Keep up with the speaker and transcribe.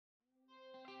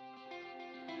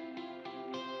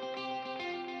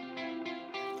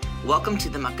Welcome to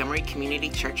the Montgomery Community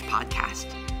Church podcast.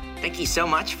 Thank you so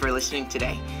much for listening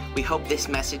today. We hope this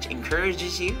message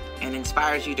encourages you and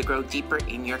inspires you to grow deeper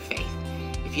in your faith.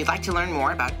 If you'd like to learn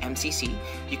more about MCC,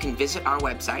 you can visit our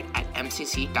website at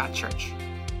mcc.church.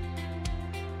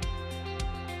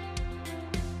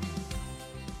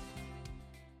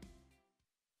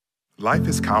 Life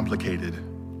is complicated,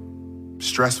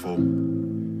 stressful,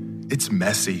 it's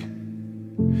messy.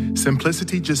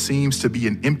 Simplicity just seems to be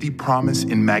an empty promise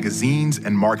in magazines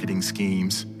and marketing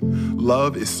schemes.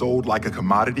 Love is sold like a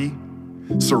commodity,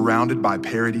 surrounded by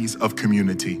parodies of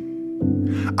community.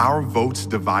 Our votes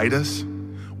divide us,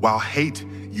 while hate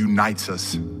unites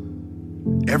us.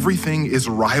 Everything is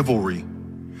rivalry,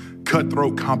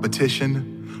 cutthroat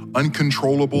competition,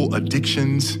 uncontrollable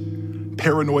addictions,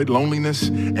 paranoid loneliness,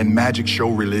 and magic show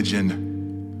religion.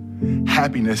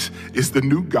 Happiness is the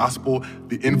new gospel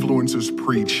the influencers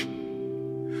preach.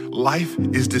 Life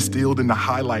is distilled into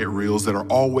highlight reels that are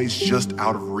always just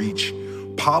out of reach.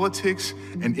 Politics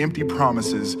and empty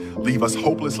promises leave us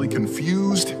hopelessly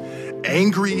confused,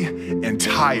 angry, and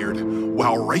tired,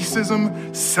 while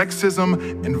racism,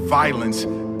 sexism, and violence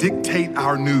dictate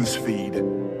our news feed.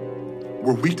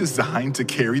 Were we designed to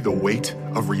carry the weight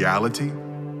of reality?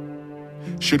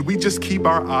 Should we just keep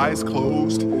our eyes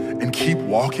closed and keep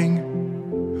walking?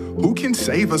 Who can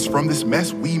save us from this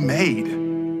mess we made?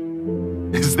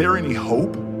 Is there any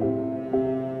hope?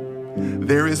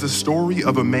 There is a story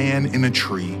of a man in a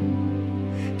tree.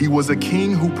 He was a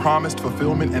king who promised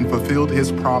fulfillment and fulfilled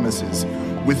his promises.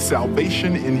 With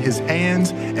salvation in his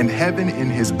hands and heaven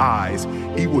in his eyes,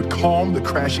 he would calm the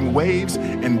crashing waves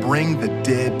and bring the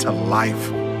dead to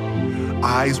life.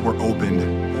 Eyes were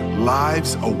opened,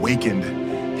 lives awakened.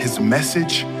 His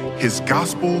message, his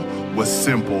gospel was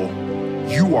simple.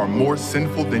 You are more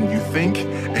sinful than you think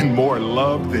and more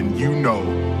loved than you know.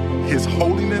 His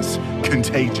holiness,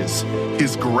 contagious.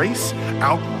 His grace,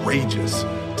 outrageous.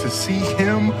 To see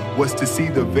him was to see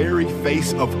the very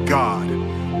face of God.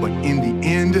 But in the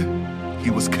end,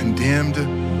 he was condemned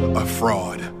a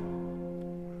fraud.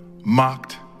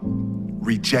 Mocked,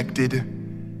 rejected,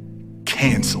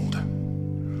 canceled.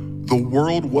 The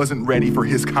world wasn't ready for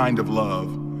his kind of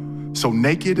love. So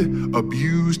naked,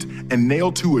 abused, and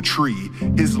nailed to a tree,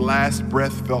 his last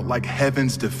breath felt like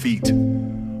heaven's defeat.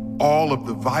 All of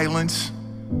the violence,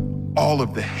 all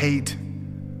of the hate,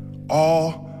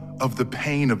 all of the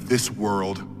pain of this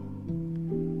world.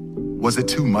 Was it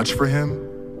too much for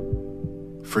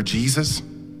him? For Jesus?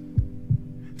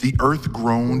 The earth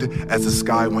groaned as the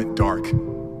sky went dark.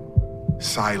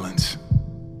 Silence.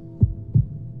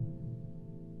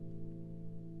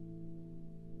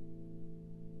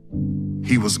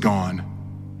 He was gone.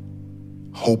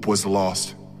 Hope was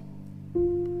lost.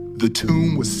 The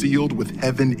tomb was sealed with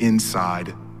heaven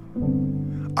inside.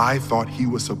 I thought he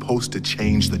was supposed to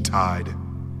change the tide.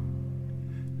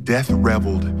 Death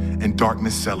reveled and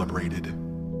darkness celebrated.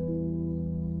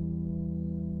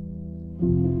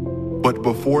 But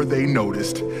before they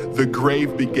noticed, the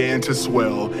grave began to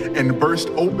swell and burst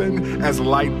open as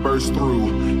light burst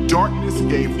through. Darkness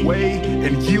gave way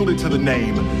and yielded to the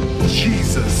name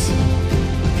Jesus.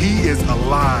 He is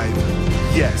alive.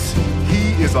 Yes,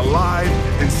 he is alive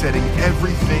and setting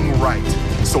everything right.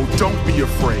 So don't be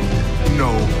afraid.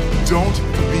 No, don't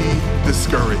be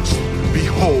discouraged.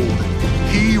 Behold,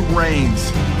 he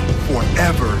reigns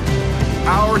forever.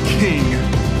 Our King,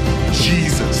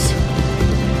 Jesus.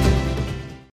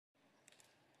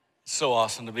 So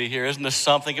awesome to be here. Isn't this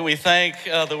something? Can we thank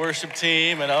the worship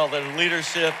team and all the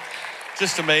leadership?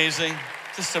 Just amazing.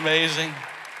 Just amazing.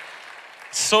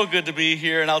 So good to be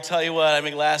here. And I'll tell you what,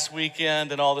 last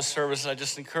weekend and all the services, I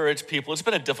just encourage people. It's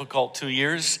been a difficult 2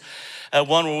 years.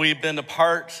 One where we've been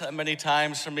apart many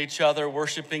times from each other,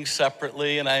 worshiping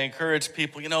separately. And I encourage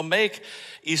people, make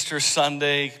Easter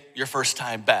Sunday your first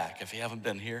time back if you haven't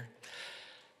been here.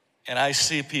 And I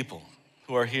see people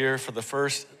who are here for the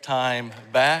first time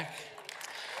back.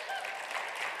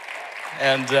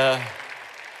 And I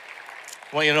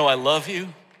want you to know I love you.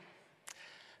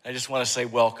 I just want to say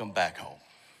welcome back home.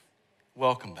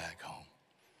 Welcome back home.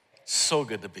 So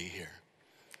good to be here.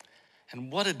 And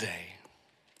what a day,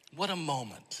 what a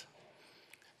moment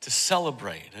to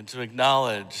celebrate and to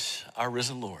acknowledge our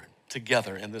risen Lord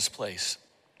together in this place.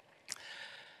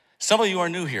 Some of you are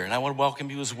new here, and I want to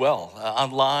welcome you as well.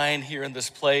 Online here in this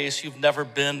place, you've never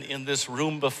been in this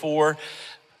room before.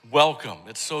 Welcome.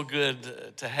 It's so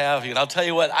good to have you. And I'll tell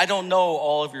you what, I don't know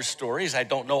all of your stories. I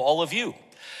don't know all of you.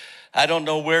 I don't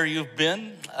know where you've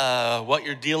been, what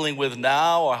you're dealing with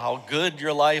now, or how good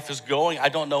your life is going. I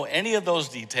don't know any of those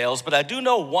details, but I do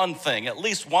know one thing, at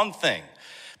least one thing,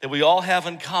 that we all have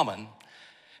in common,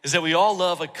 is that we all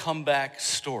love a comeback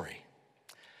story.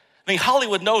 I mean,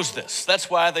 Hollywood knows this. That's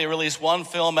why they release one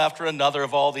film after another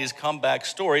of all these comeback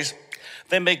stories.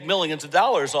 They make millions of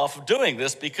dollars off of doing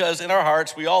this because in our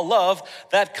hearts, we all love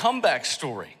that comeback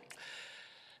story.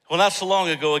 Well, not so long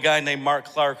ago, a guy named Mark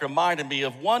Clark reminded me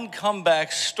of one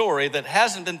comeback story that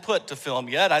hasn't been put to film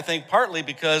yet, I think partly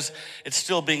because it's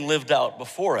still being lived out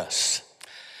before us.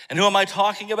 And who am I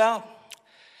talking about?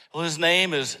 Well, his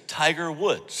name is Tiger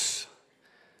Woods.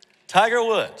 Tiger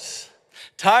Woods.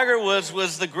 Tiger Woods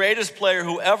was the greatest player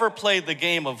who ever played the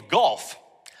game of golf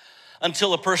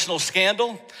until a personal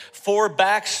scandal, 4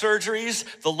 back surgeries,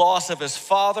 the loss of his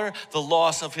father, the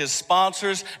loss of his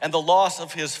sponsors, and the loss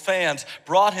of his fans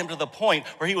brought him to the point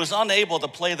where he was unable to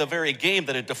play the very game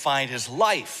that had defined his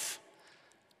life.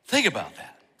 Think about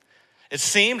that. It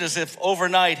seemed as if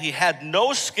overnight he had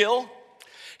no skill,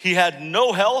 he had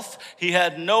no health, he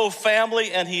had no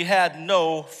family, and he had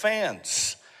no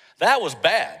fans. That was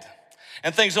bad.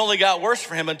 And things only got worse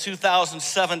for him in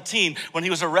 2017 when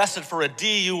he was arrested for a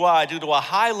DUI due to a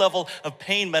high level of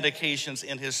pain medications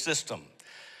in his system.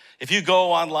 If you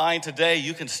go online today,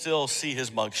 you can still see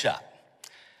his mugshot.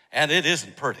 And it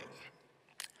isn't pretty.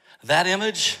 That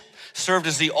image served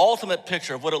as the ultimate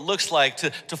picture of what it looks like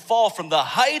to fall from the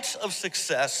heights of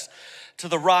success to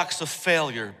the rocks of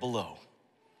failure below.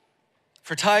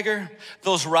 For Tiger,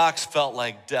 those rocks felt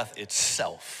like death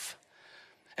itself.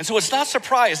 And so it's not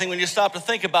surprising when you stop to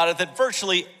think about it that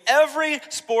virtually every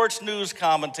sports news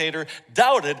commentator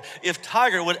doubted if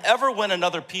Tiger would ever win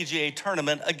another PGA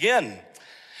tournament again.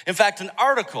 In fact, an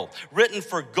article written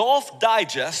for Golf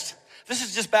Digest, this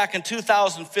is just back in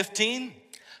 2015,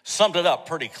 summed it up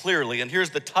pretty clearly. And here's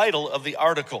the title of the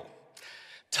article.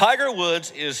 Tiger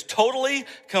Woods is totally,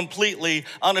 completely,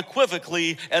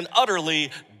 unequivocally, and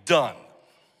utterly done.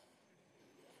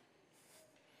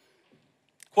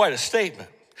 Quite a statement.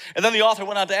 And then the author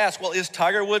went on to ask, well, is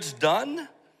Tiger Woods done?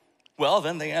 Well,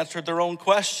 then they answered their own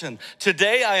question.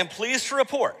 Today, I am pleased to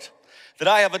report that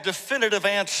I have a definitive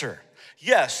answer.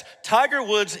 Yes, Tiger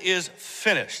Woods is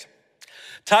finished.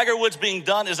 Tiger Woods being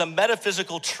done is a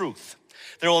metaphysical truth.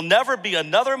 There will never be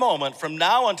another moment from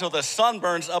now until the sun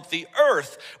burns up the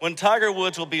earth when Tiger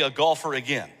Woods will be a golfer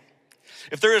again.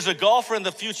 If there is a golfer in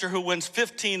the future who wins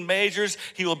 15 majors,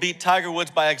 he will beat Tiger Woods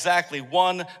by exactly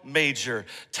 1 major.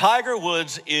 Tiger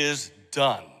Woods is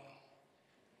done.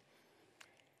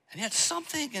 And yet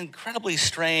something incredibly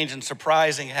strange and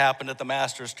surprising happened at the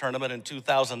Masters tournament in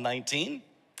 2019.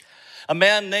 A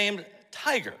man named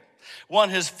Tiger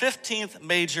won his 15th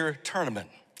major tournament.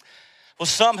 Well,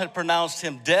 some had pronounced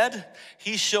him dead.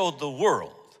 He showed the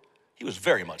world he was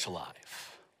very much alive.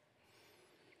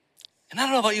 And I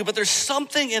don't know about you, but there's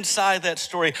something inside that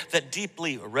story that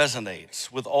deeply resonates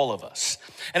with all of us.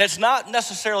 And it's not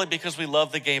necessarily because we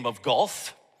love the game of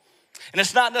golf. And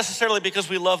it's not necessarily because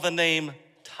we love the name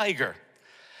Tiger.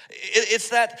 It's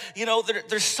that,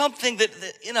 there's something that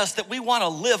in us that we want to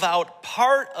live out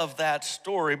part of that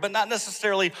story, but not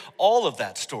necessarily all of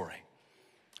that story.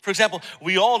 For example,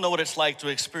 we all know what it's like to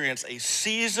experience a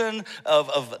season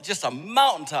of just a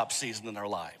mountaintop season in our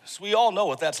lives. We all know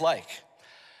what that's like.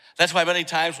 That's why many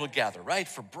times we'll gather, right,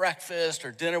 for breakfast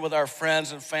or dinner with our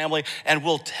friends and family, and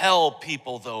we'll tell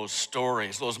people those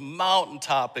stories, those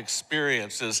mountaintop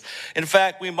experiences. In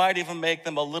fact, we might even make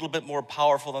them a little bit more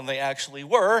powerful than they actually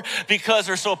were because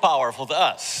they're so powerful to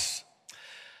us.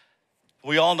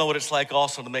 We all know what it's like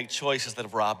also to make choices that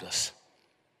have robbed us,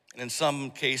 and in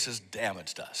some cases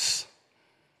damaged us.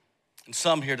 And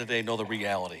some here today know the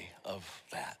reality of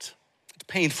that. It's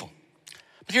painful.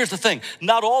 But here's the thing,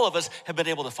 not all of us have been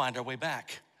able to find our way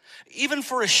back, even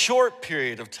for a short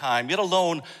period of time, yet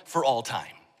alone for all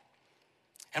time.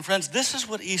 And friends, this is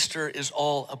what Easter is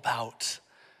all about.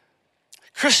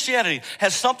 Christianity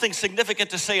has something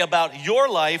significant to say about your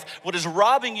life, what is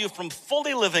robbing you from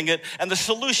fully living it, and the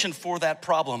solution for that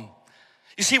problem.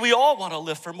 You see, we all want to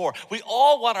live for more. We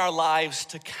all want our lives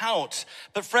to count.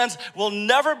 But friends, we'll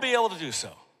never be able to do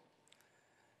so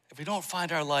if we don't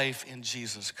find our life in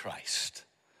Jesus Christ.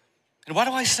 And why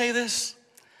do I say this?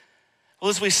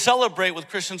 Well, as we celebrate with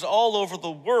Christians all over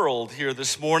the world here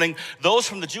this morning, those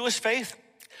from the Jewish faith,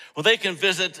 well, they can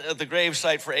visit the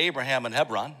gravesite for Abraham in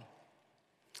Hebron.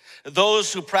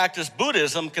 Those who practice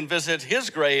Buddhism can visit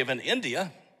his grave in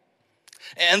India.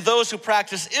 And those who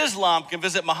practice Islam can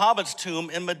visit Muhammad's tomb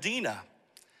in Medina.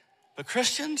 But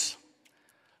Christians,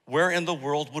 where in the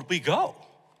world would we go?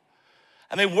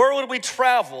 I mean, where would we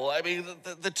travel? I mean,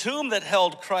 the tomb that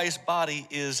held Christ's body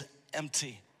is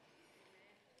empty.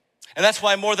 And that's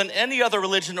why more than any other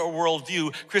religion or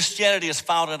worldview, Christianity is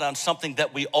founded on something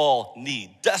that we all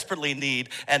need, desperately need,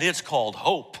 and it's called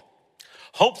hope.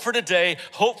 Hope for today,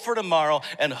 hope for tomorrow,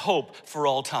 and hope for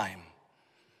all time.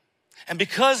 And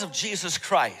because of Jesus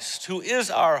Christ, who is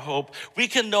our hope, we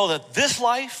can know that this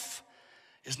life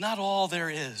is not all there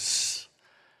is.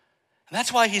 And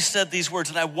that's why he said these words,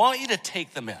 and I want you to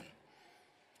take them in.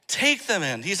 Take them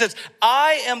in. He says,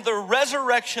 I am the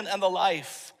resurrection and the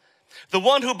life. The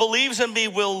one who believes in me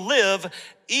will live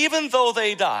even though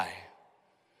they die.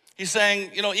 He's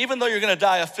saying, even though you're going to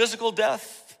die a physical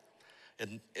death,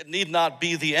 it need not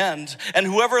be the end. And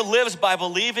whoever lives by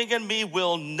believing in me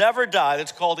will never die.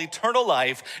 That's called eternal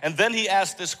life. And then he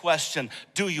asked this question,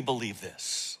 do you believe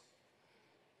this?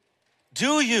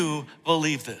 Do you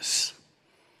believe this?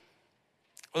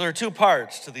 Well, there are two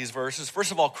parts to these verses.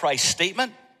 First of all, Christ's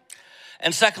statement.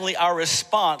 And secondly, our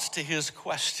response to his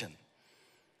question.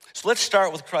 So let's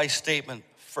start with Christ's statement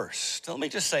first. Let me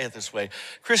just say it this way.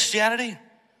 Christianity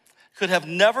could have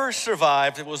never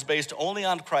survived if it was based only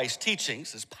on Christ's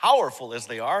teachings, as powerful as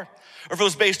they are, or if it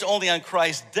was based only on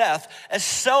Christ's death, as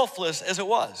selfless as it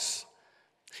was.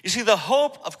 You see, the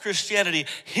hope of Christianity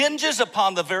hinges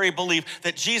upon the very belief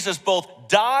that Jesus both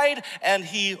died and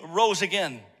he rose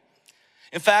again.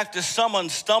 In fact, if someone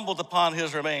stumbled upon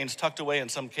his remains tucked away in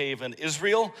some cave in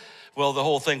Israel, well, the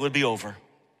whole thing would be over.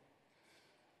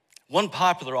 One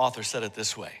popular author said it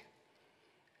this way.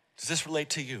 Does this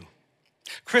relate to you?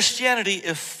 Christianity,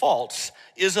 if false,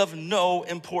 is of no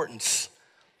importance,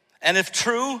 and if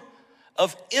true,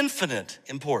 of infinite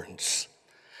importance.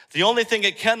 The only thing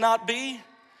it cannot be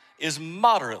is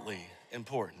moderately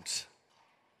important.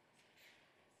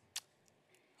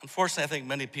 Unfortunately, I think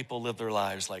many people live their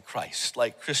lives like Christ,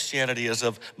 like Christianity is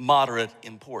of moderate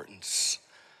importance.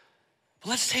 But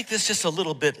let's take this just a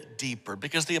little bit deeper,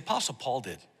 because the Apostle Paul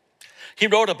did. He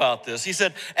wrote about this. He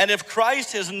said, and if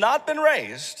Christ has not been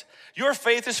raised, your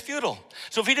faith is futile.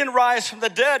 So if he didn't rise from the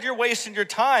dead, you're wasting your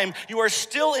time. You are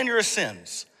still in your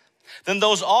sins. Then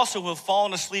those also who have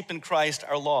fallen asleep in Christ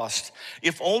are lost.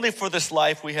 If only for this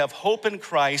life we have hope in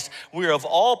Christ, we are of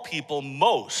all people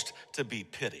most to be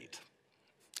pitied.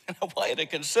 And I want you to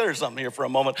consider something here for a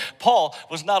moment. Paul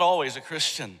was not always a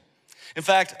Christian. In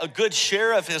fact, a good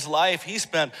share of his life he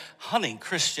spent hunting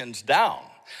Christians down,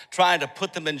 trying to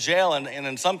put them in jail and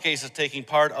in some cases taking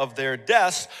part of their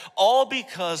deaths, all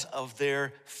because of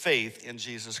their faith in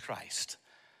Jesus Christ.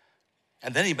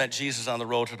 And then he met Jesus on the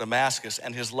road to Damascus,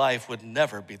 and his life would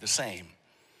never be the same.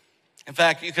 In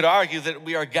fact, you could argue that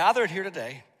we are gathered here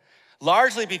today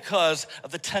largely because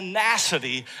of the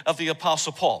tenacity of the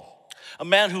Apostle Paul, a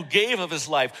man who gave of his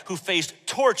life, who faced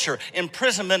torture,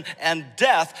 imprisonment, and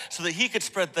death so that he could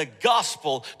spread the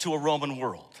gospel to a Roman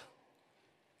world.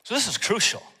 So this is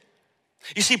crucial.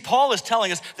 You see, Paul is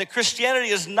telling us that Christianity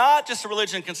is not just a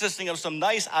religion consisting of some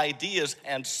nice ideas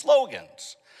and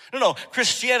slogans. No,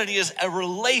 Christianity is a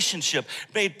relationship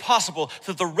made possible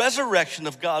through the resurrection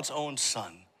of God's own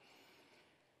Son.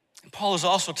 And Paul is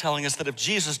also telling us that if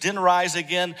Jesus didn't rise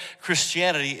again,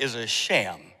 Christianity is a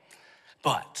sham.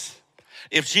 But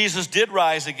if Jesus did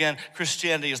rise again,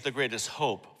 Christianity is the greatest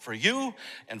hope for you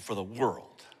and for the world.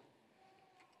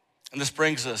 And this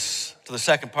brings us to the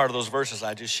second part of those verses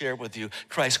I just shared with you,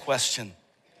 Christ's question.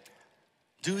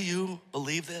 Do you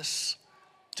believe this?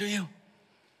 Do you?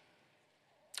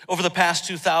 Over the past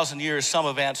 2,000 years, some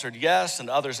have answered yes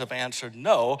and others have answered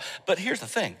no. But here's the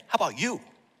thing, how about you?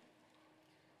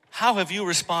 How have you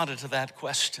responded to that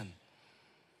question?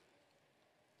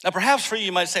 Now, perhaps for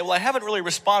you might say, well, I haven't really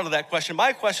responded to that question.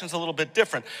 My question's a little bit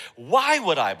different. Why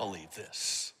would I believe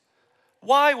this?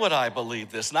 Why would I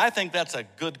believe this? And I think that's a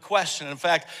good question. In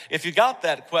fact, if you got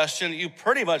that question, you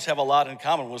pretty much have a lot in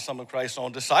common with some of Christ's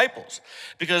own disciples.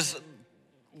 Because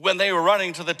when they were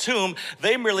running to the tomb,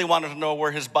 they merely wanted to know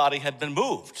where his body had been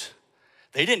moved.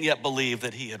 They didn't yet believe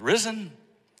that he had risen.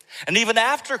 And even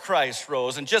after Christ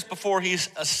rose and just before he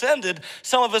ascended,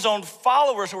 some of his own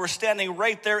followers who were standing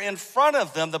right there in front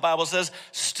of them, the Bible says,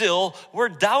 still were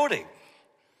doubting.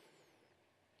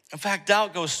 In fact,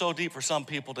 doubt goes so deep for some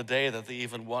people today that they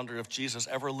even wonder if Jesus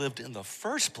ever lived in the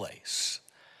first place.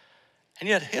 And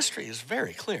yet history is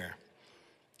very clear.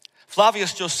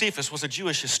 Flavius Josephus was a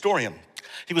Jewish historian.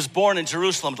 He was born in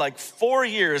Jerusalem like 4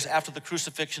 years after the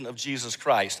crucifixion of Jesus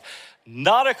Christ.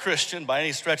 Not a Christian by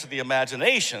any stretch of the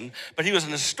imagination, but he was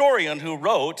an historian who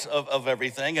wrote of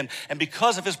everything. And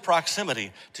because of his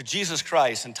proximity to Jesus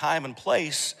Christ in time and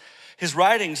place, his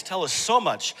writings tell us so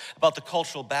much about the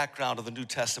cultural background of the New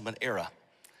Testament era.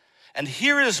 And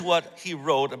here is what he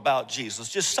wrote about Jesus,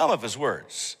 just some of his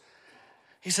words.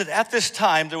 He said, at this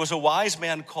time, there was a wise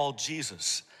man called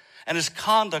Jesus, and his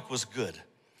conduct was good,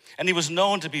 and he was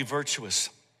known to be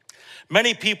virtuous.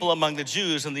 Many people among the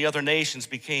Jews and the other nations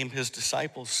became his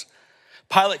disciples.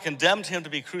 Pilate condemned him to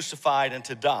be crucified and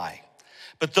to die.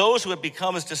 But those who had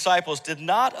become his disciples did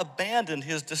not abandon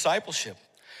his discipleship.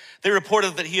 They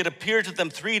reported that he had appeared to them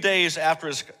 3 days after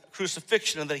his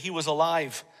crucifixion and that he was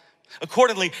alive.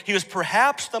 Accordingly, he was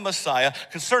perhaps the Messiah,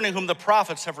 concerning whom the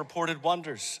prophets have reported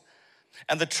wonders.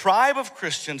 And the tribe of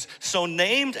Christians, so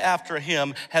named after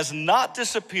him, has not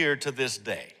disappeared to this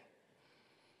day.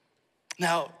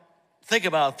 Now, think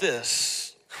about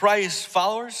this. Christ's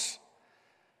followers,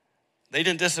 they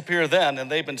didn't disappear then,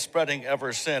 and they've been spreading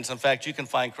ever since. In fact, you can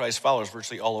find Christ's followers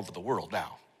virtually all over the world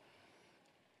now.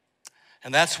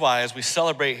 And that's why, as we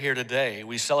celebrate here today,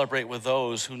 we celebrate with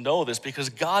those who know this, because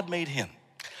God made him,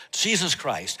 Jesus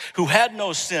Christ, who had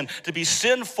no sin, to be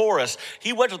sin for us.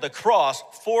 He went to the cross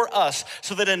for us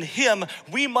so that in him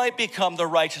we might become the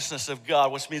righteousness of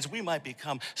God, which means we might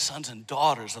become sons and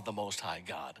daughters of the Most High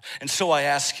God. And so I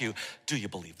ask you, do you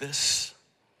believe this?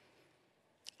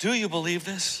 Do you believe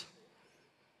this?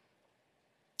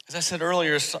 As I said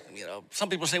earlier, some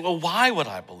people say, well, why would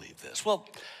I believe this? Well,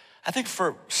 I think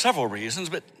for several reasons,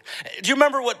 but do you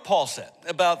remember what Paul said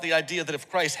about the idea that if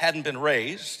Christ hadn't been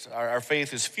raised, our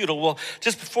faith is futile? Well,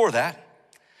 just before that,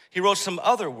 he wrote some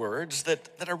other words that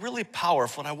are really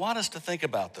powerful, and I want us to think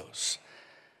about those.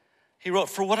 He wrote,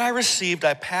 "For what I received,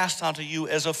 I passed on to you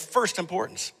as of first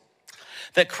importance,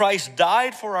 that Christ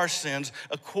died for our sins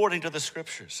according to the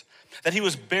Scriptures, that he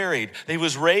was buried, that he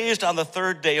was raised on the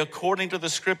third day according to the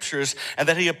Scriptures, and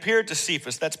that he appeared to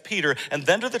Cephas," that's Peter, "and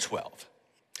then to the 12.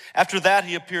 After that,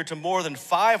 he appeared to more than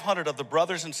 500 of the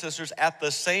brothers and sisters at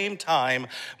the same time,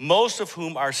 most of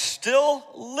whom are still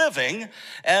living."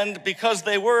 And because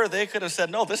they could have said,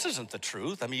 no, this isn't the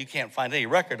truth. I mean, you can't find any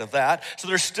record of that. So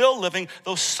they're still living,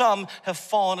 though some have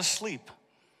fallen asleep.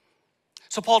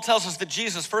 So Paul tells us that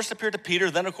Jesus first appeared to Peter,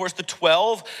 then, of course, the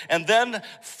 12, and then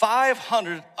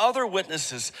 500 other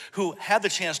witnesses who had the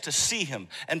chance to see him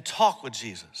and talk with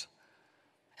Jesus.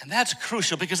 And that's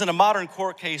crucial, because in a modern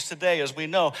court case today, as we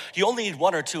know, you only need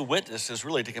 1 or 2 witnesses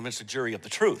really to convince a jury of the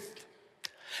truth.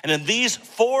 And in these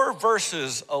 4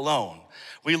 verses alone,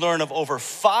 we learn of over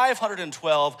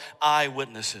 512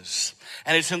 eyewitnesses.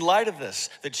 And it's in light of this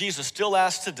that Jesus still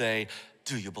asks today,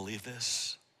 do you believe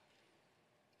this?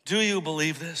 Do you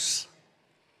believe this?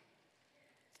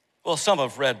 Well, some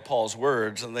have read Paul's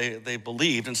words and they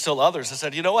believed, and still others have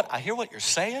said, you know what, I hear what you're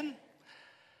saying.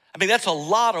 I mean, that's a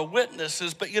lot of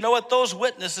witnesses, but you know what? Those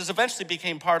witnesses eventually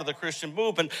became part of the Christian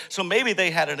movement, so maybe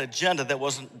they had an agenda that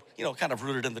wasn't, kind of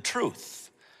rooted in the truth.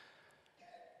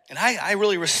 And I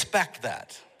really respect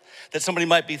that somebody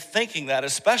might be thinking that,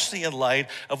 especially in light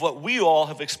of what we all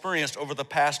have experienced over the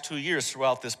past 2 years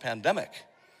throughout this pandemic.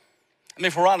 I mean,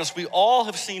 if we're honest, we all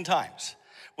have seen times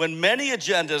when many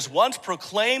agendas once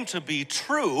proclaimed to be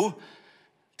true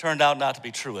turned out not to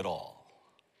be true at all.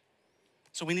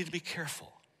 So we need to be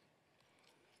careful.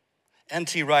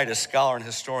 N.T. Wright, a scholar and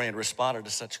historian, responded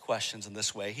to such questions in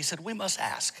this way. He said, we must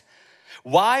ask,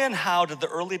 why and how did the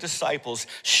early disciples,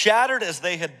 shattered as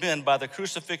they had been by the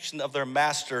crucifixion of their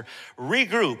master,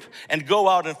 regroup and go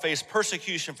out and face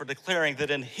persecution for declaring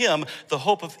that in him the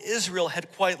hope of Israel had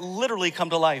quite literally come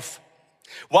to life?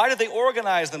 Why did they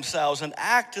organize themselves and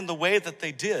act in the way that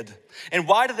they did? And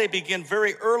why did they begin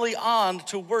very early on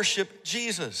to worship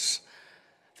Jesus?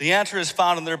 The answer is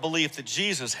found in their belief that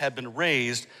Jesus had been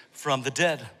raised from the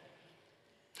dead.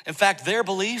 In fact, their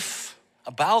belief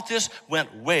about this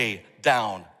went way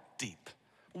down deep.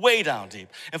 Way down deep.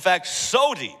 In fact,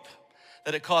 so deep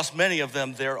that it cost many of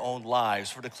them their own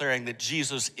lives for declaring that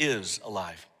Jesus is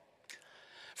alive.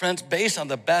 Friends, based on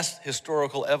the best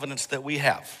historical evidence that we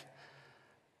have,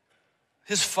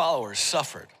 his followers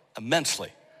suffered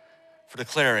immensely for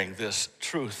declaring this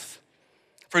truth.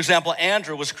 For example,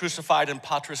 Andrew was crucified in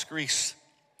Patras, Greece.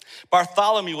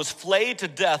 Bartholomew was flayed to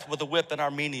death with a whip in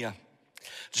Armenia.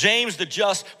 James the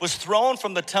Just was thrown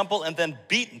from the temple and then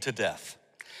beaten to death.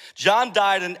 John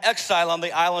died in exile on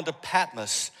the island of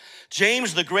Patmos.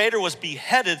 James the Greater was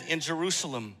beheaded in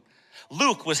Jerusalem.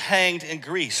 Luke was hanged in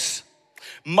Greece.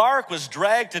 Mark was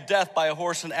dragged to death by a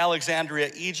horse in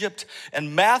Alexandria, Egypt,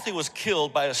 and Matthew was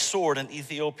killed by a sword in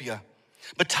Ethiopia.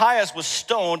 Matthias was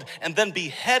stoned and then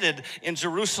beheaded in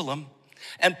Jerusalem.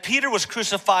 And Peter was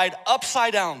crucified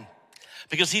upside down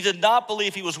because he did not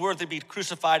believe he was worthy to be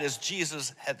crucified as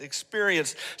Jesus had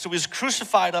experienced. So he was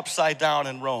crucified upside down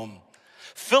in Rome.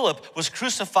 Philip was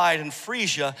crucified in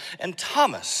Phrygia, and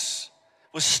Thomas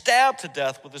was stabbed to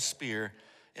death with a spear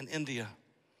in India.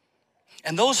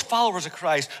 And those followers of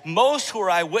Christ, most who are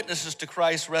eyewitnesses to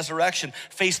Christ's resurrection,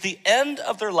 face the end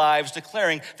of their lives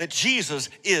declaring that Jesus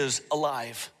is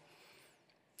alive.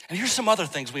 And here's some other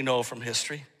things we know from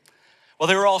history. While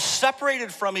they were all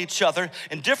separated from each other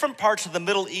in different parts of the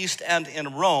Middle East and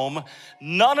in Rome,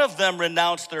 none of them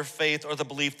renounced their faith or the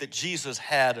belief that Jesus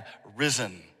had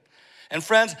risen. And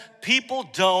friends, people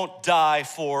don't die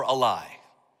for a lie.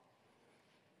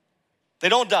 They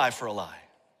don't die for a lie.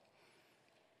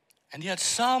 And yet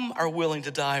some are willing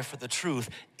to die for the truth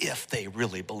if they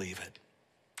really believe it.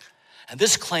 And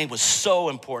this claim was so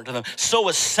important to them, so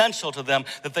essential to them,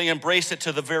 that they embraced it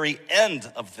to the very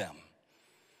end of them.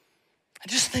 And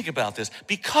just think about this.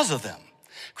 Because of them,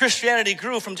 Christianity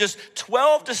grew from just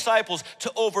 12 disciples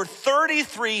to over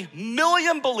 33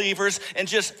 million believers in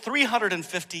just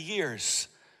 350 years.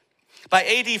 By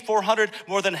AD 400,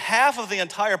 more than half of the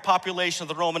entire population of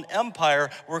the Roman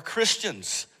Empire were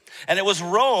Christians. And it was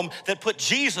Rome that put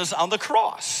Jesus on the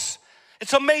cross.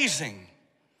 It's amazing.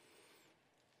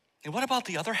 And what about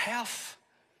the other half?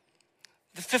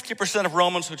 The 50% of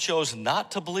Romans who chose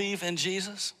not to believe in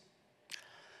Jesus?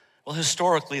 Well,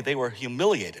 historically, they were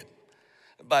humiliated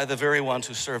by the very ones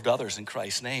who served others in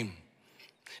Christ's name.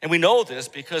 And we know this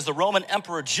because the Roman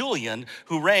Emperor Julian,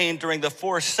 who reigned during the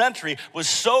 4th century, was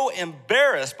so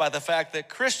embarrassed by the fact that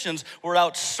Christians were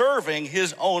out serving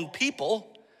his own people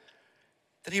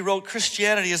that he wrote,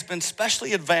 "Christianity has been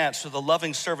specially advanced through the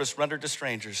loving service rendered to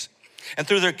strangers and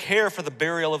through their care for the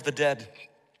burial of the dead.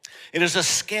 It is a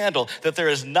scandal that there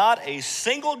is not a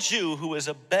single Jew who is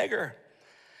a beggar,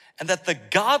 and that the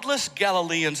godless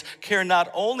Galileans care not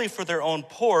only for their own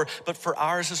poor, but for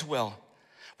ours as well,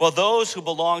 while those who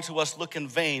belong to us look in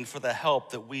vain for the help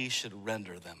that we should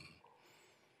render them."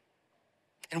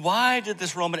 And why did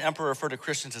this Roman emperor refer to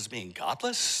Christians as being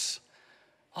godless?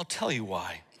 I'll tell you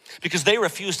why. Because they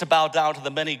refused to bow down to the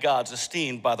many gods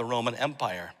esteemed by the Roman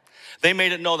Empire. They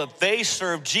made it known that they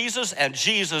served Jesus and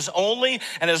Jesus only,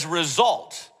 and as a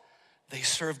result, they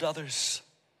served others.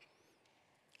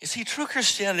 You see, true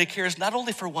Christianity cares not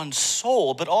only for one's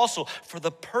soul, but also for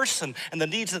the person and the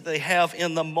needs that they have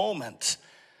in the moment.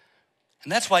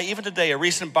 And that's why even today, a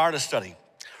recent Barna study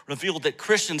revealed that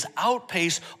Christians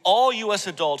outpace all U.S.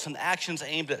 adults in actions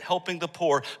aimed at helping the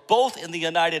poor, both in the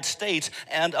United States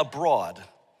and abroad.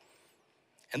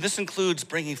 And this includes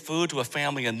bringing food to a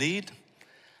family in need,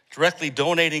 directly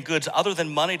donating goods other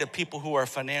than money to people who are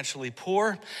financially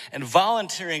poor, and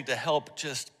volunteering to help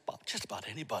just about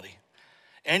anybody.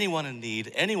 Anyone in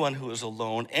need, anyone who is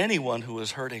alone, anyone who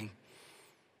is hurting.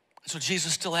 So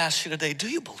Jesus still asks you today, do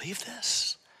you believe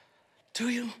this? Do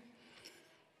you?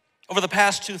 Over the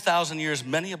past 2,000 years,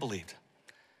 many have believed.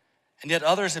 And yet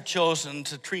others have chosen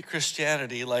to treat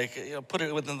Christianity like, put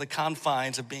it within the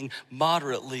confines of being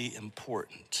moderately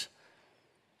important.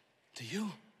 Do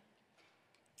you?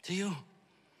 Do you?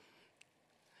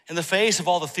 In the face of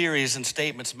all the theories and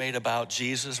statements made about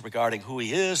Jesus regarding who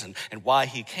he is and why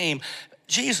he came,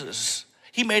 Jesus,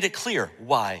 he made it clear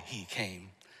why he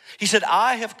came. He said,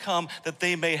 "I have come that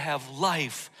they may have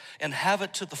life and have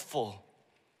it to the full."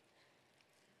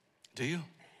 Do you?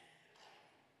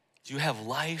 Do you have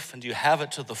life and do you have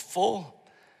it to the full?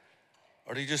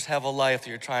 Or do you just have a life that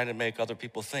you're trying to make other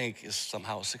people think is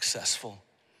somehow successful?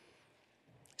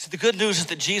 See, the good news is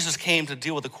that Jesus came to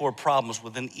deal with the core problems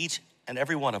within each and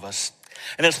every one of us.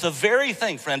 And it's the very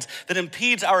thing, friends, that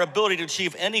impedes our ability to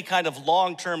achieve any kind of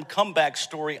long-term comeback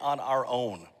story on our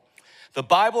own. The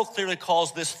Bible clearly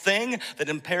calls this thing that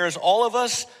impairs all of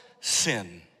us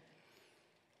sin.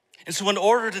 And so in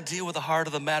order to deal with the heart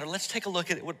of the matter, let's take a look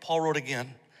at what Paul wrote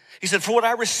again. He said, "For what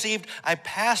I received, I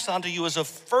passed on to you as of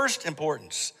first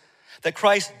importance, that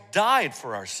Christ died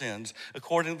for our sins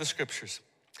according to the scriptures,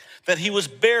 that he was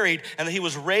buried and that he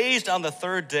was raised on the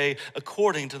third day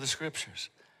according to the scriptures."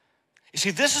 You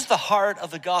see, this is the heart of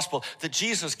the gospel that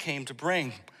Jesus came to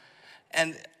bring.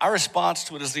 And our response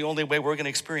to it is the only way we're going to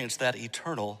experience that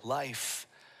eternal life.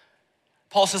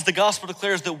 Paul says the gospel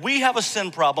declares that we have a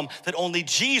sin problem that only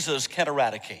Jesus can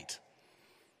eradicate.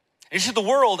 And you see, the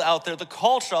world out there, the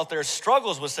culture out there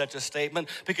struggles with such a statement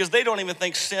because they don't even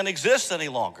think sin exists any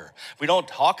longer. We don't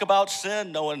talk about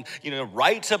sin. No one,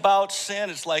 writes about sin.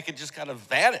 It's like it just kind of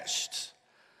vanished.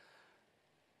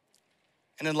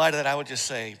 And in light of that, I would just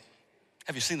say,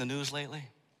 have you seen the news lately?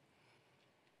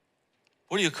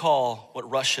 What do you call what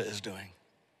Russia is doing?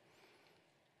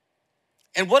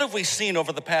 And what have we seen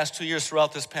over the past 2 years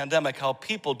throughout this pandemic, how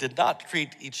people did not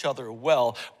treat each other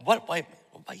well? What might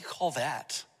you call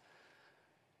that?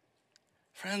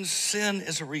 Friends, sin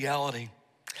is a reality.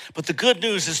 But the good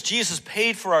news is Jesus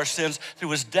paid for our sins through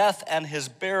his death and his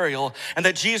burial, and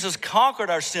that Jesus conquered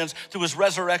our sins through his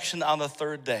resurrection on the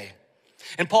third day.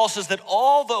 And Paul says that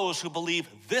all those who believe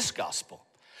this gospel,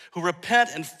 who repent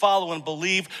and follow and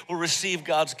believe, will receive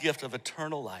God's gift of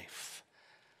eternal life.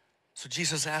 So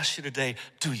Jesus asks you today,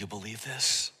 do you believe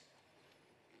this?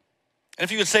 And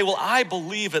if you would say, well, I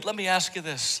believe it, let me ask you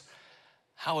this.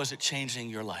 How is it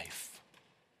changing your life?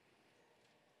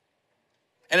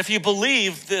 And if you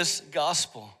believe this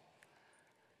gospel,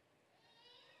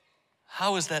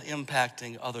 how is that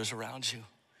impacting others around you?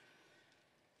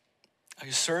 Are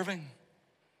you serving?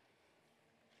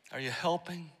 Are you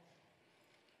helping?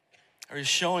 Are you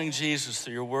showing Jesus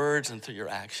through your words and through your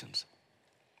actions?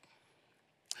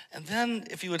 And then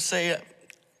if you would say,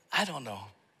 I don't know.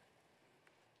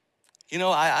 You know,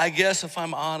 I guess if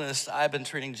I'm honest, I've been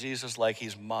treating Jesus like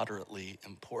he's moderately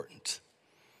important.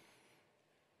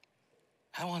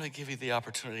 I want to give you the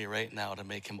opportunity right now to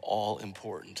make him all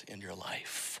important in your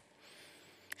life.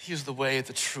 He is the way,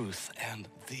 the truth, and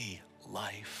the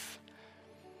life.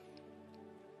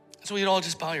 So you'd all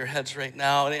just bow your heads right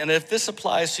now. And if this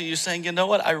applies to you saying, you know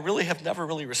what, I really have never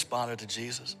really responded to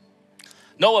Jesus.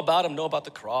 Know about him, know about the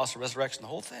cross, the resurrection, the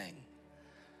whole thing.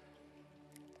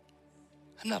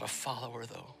 I'm not a follower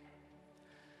though.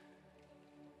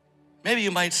 Maybe you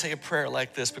might say a prayer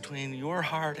like this between your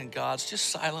heart and God's, just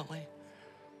silently.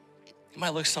 It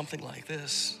might look something like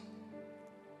this.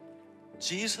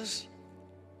 Jesus,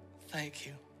 thank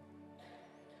you.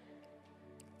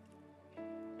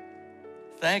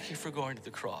 Thank you for going to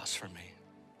the cross for me.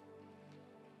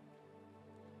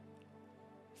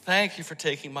 Thank you for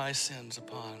taking my sins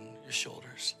upon your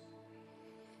shoulders.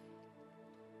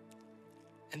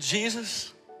 And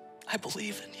Jesus, I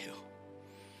believe in you.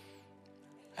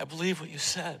 I believe what you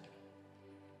said.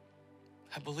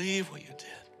 I believe what you did.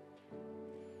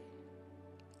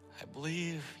 I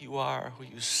believe you are who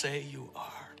you say you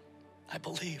are. I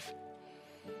believe.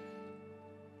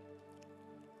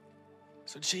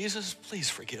 So Jesus, please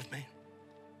forgive me.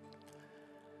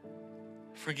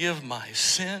 Forgive my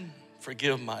sin.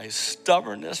 Forgive my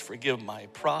stubbornness. Forgive my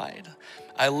pride.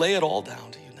 I lay it all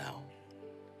down to you now.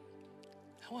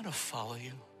 I want to follow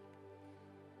you.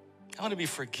 I want to be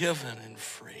forgiven and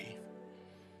free.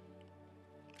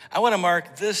 I want to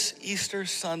mark this Easter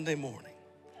Sunday morning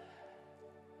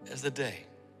as the day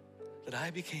that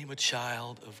I became a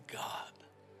child of God,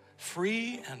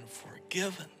 free and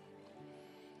forgiven.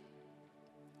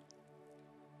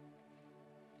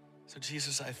 So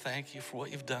Jesus, I thank you for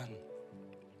what you've done.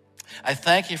 I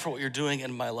thank you for what you're doing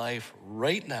in my life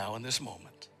right now in this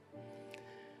moment.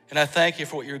 And I thank you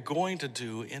for what you're going to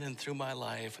do in and through my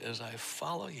life as I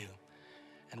follow you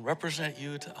and represent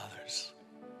you to others.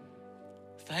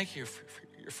 Thank you for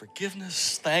your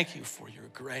forgiveness. Thank you for your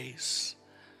grace.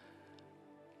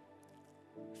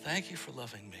 Thank you for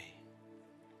loving me.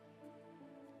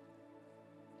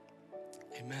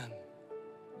 Amen.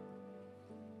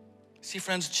 See,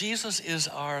 friends, Jesus is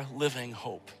our living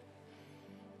hope.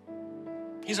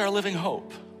 He's our living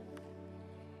hope.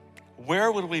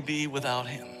 Where would we be without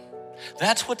him?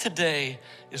 That's what today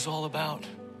is all about.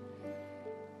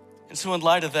 And so in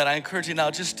light of that, I encourage you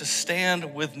now just to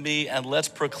stand with me and let's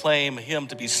proclaim him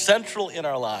to be central in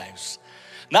our lives.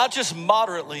 Not just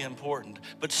moderately important,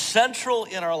 but central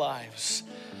in our lives.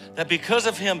 That because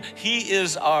of him, he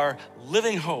is our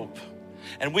living hope.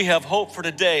 And we have hope for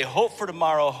today, hope for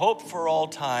tomorrow, hope for all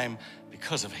time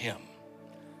because of him.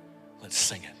 Let's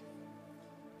sing it.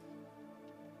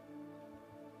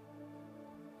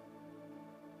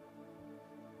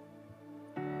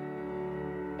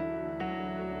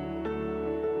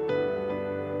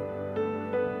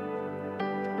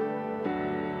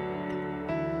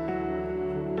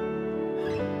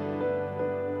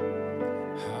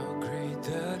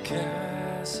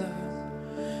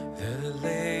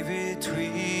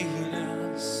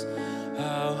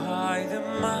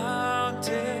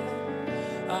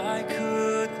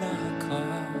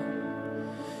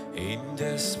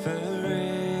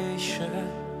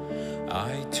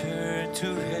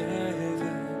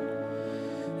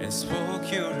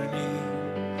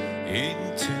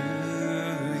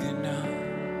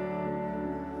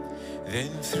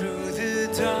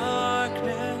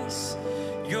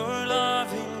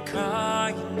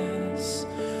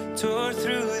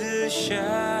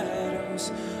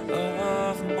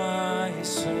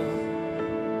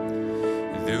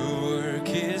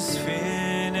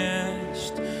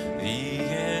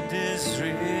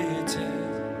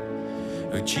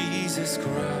 Jesus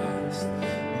Christ,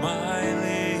 my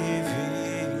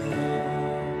living hope.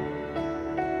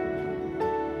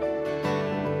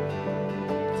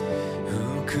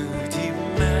 Who could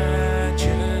imagine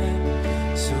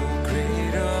so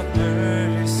great a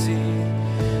mercy,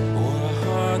 or a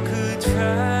heart could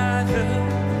fathom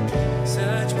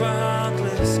such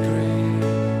boundless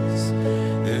grace?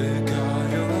 The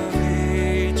God of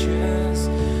ages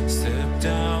stepped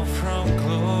down from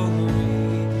glory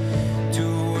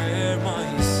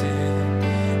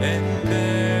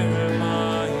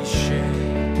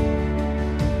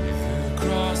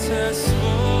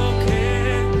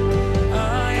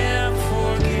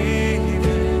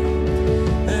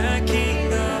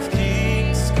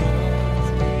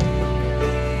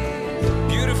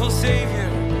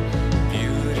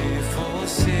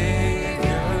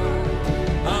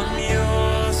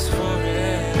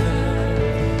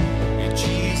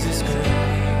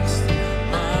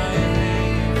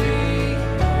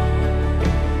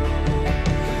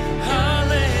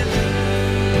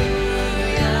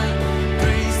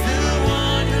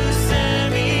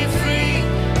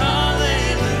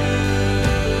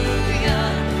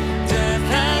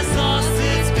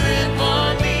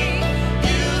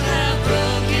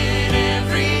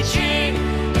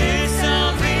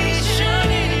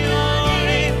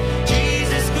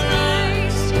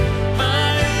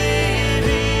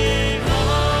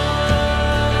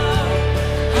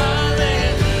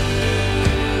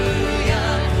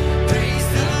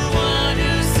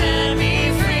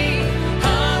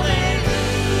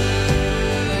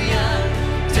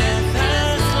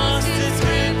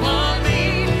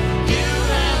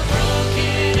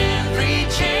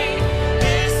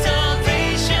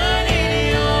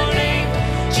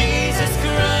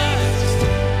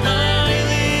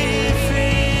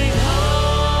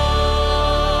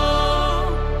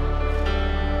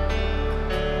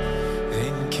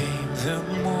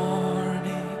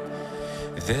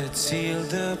that sealed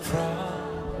the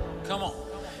promise. Come on.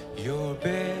 Your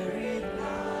buried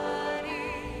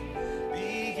body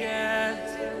began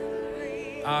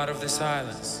out of the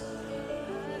silence.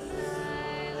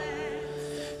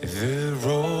 The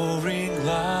roaring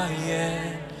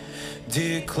lion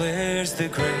declares the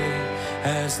grave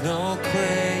has no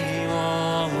claim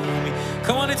on me.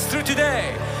 Come on, it's through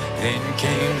today. Then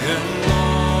came the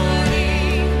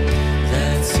morning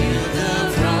that sealed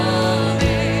the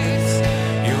promise.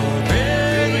 Your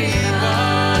buried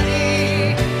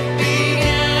body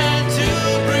began to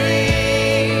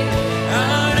breathe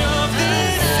out of the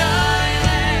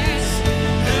silence.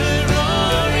 The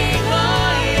roaring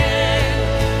lion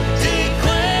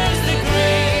declares the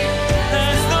grave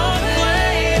has no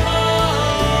claim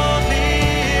on me.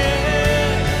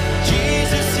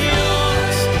 Jesus,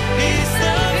 yours is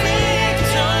the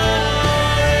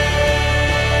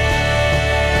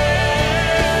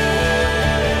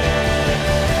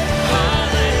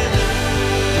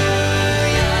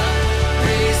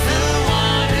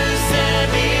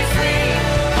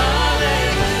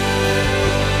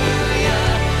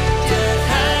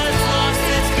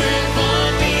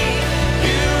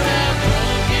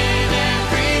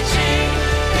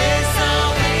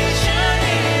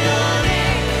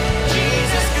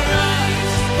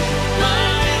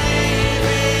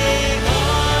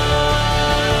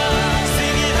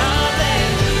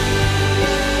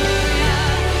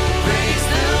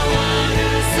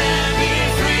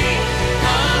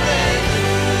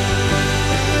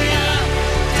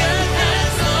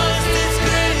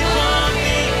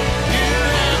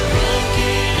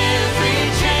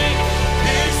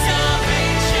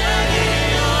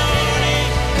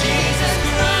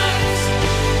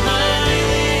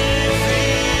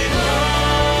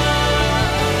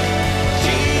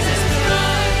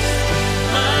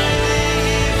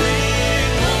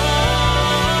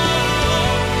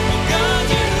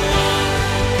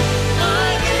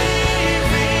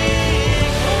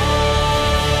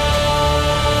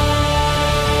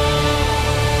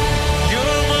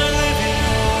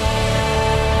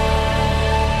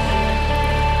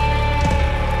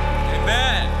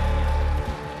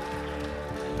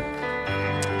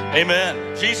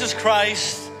Amen. Jesus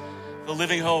Christ, the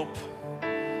living hope.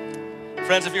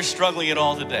 Friends, if you're struggling at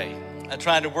all today,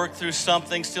 trying to work through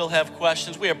something, still have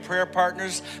questions, we have prayer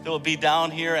partners that will be down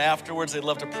here afterwards. They'd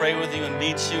love to pray with you and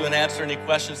meet you and answer any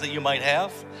questions that you might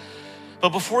have. But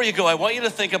before you go, I want you to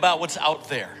think about what's out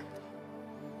there.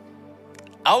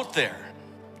 Out there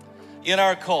in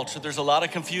our culture, there's a lot of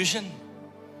confusion.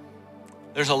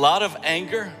 There's a lot of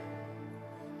anger.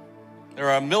 There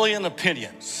are a million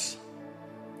opinions,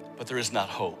 but there is not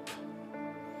hope.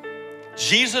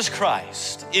 Jesus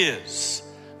Christ is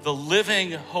the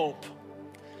living hope.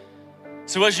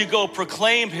 So as you go,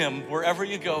 proclaim him wherever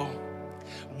you go.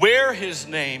 Wear his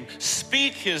name,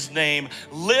 speak his name,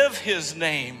 live his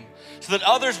name, so that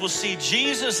others will see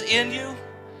Jesus in you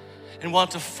and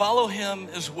want to follow him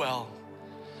as well.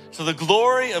 To the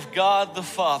glory of God the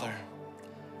Father.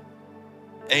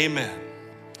 Amen.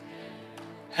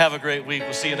 Have a great week.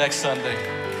 We'll see you next Sunday.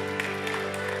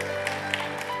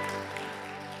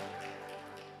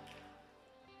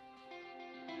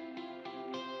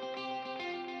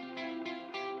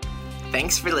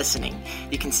 Thanks for listening.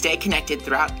 You can stay connected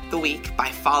throughout the week by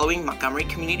following Montgomery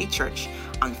Community Church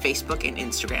on Facebook and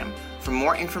Instagram. For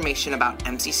more information about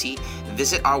MCC,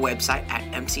 visit our website at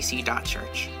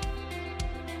mcc.church.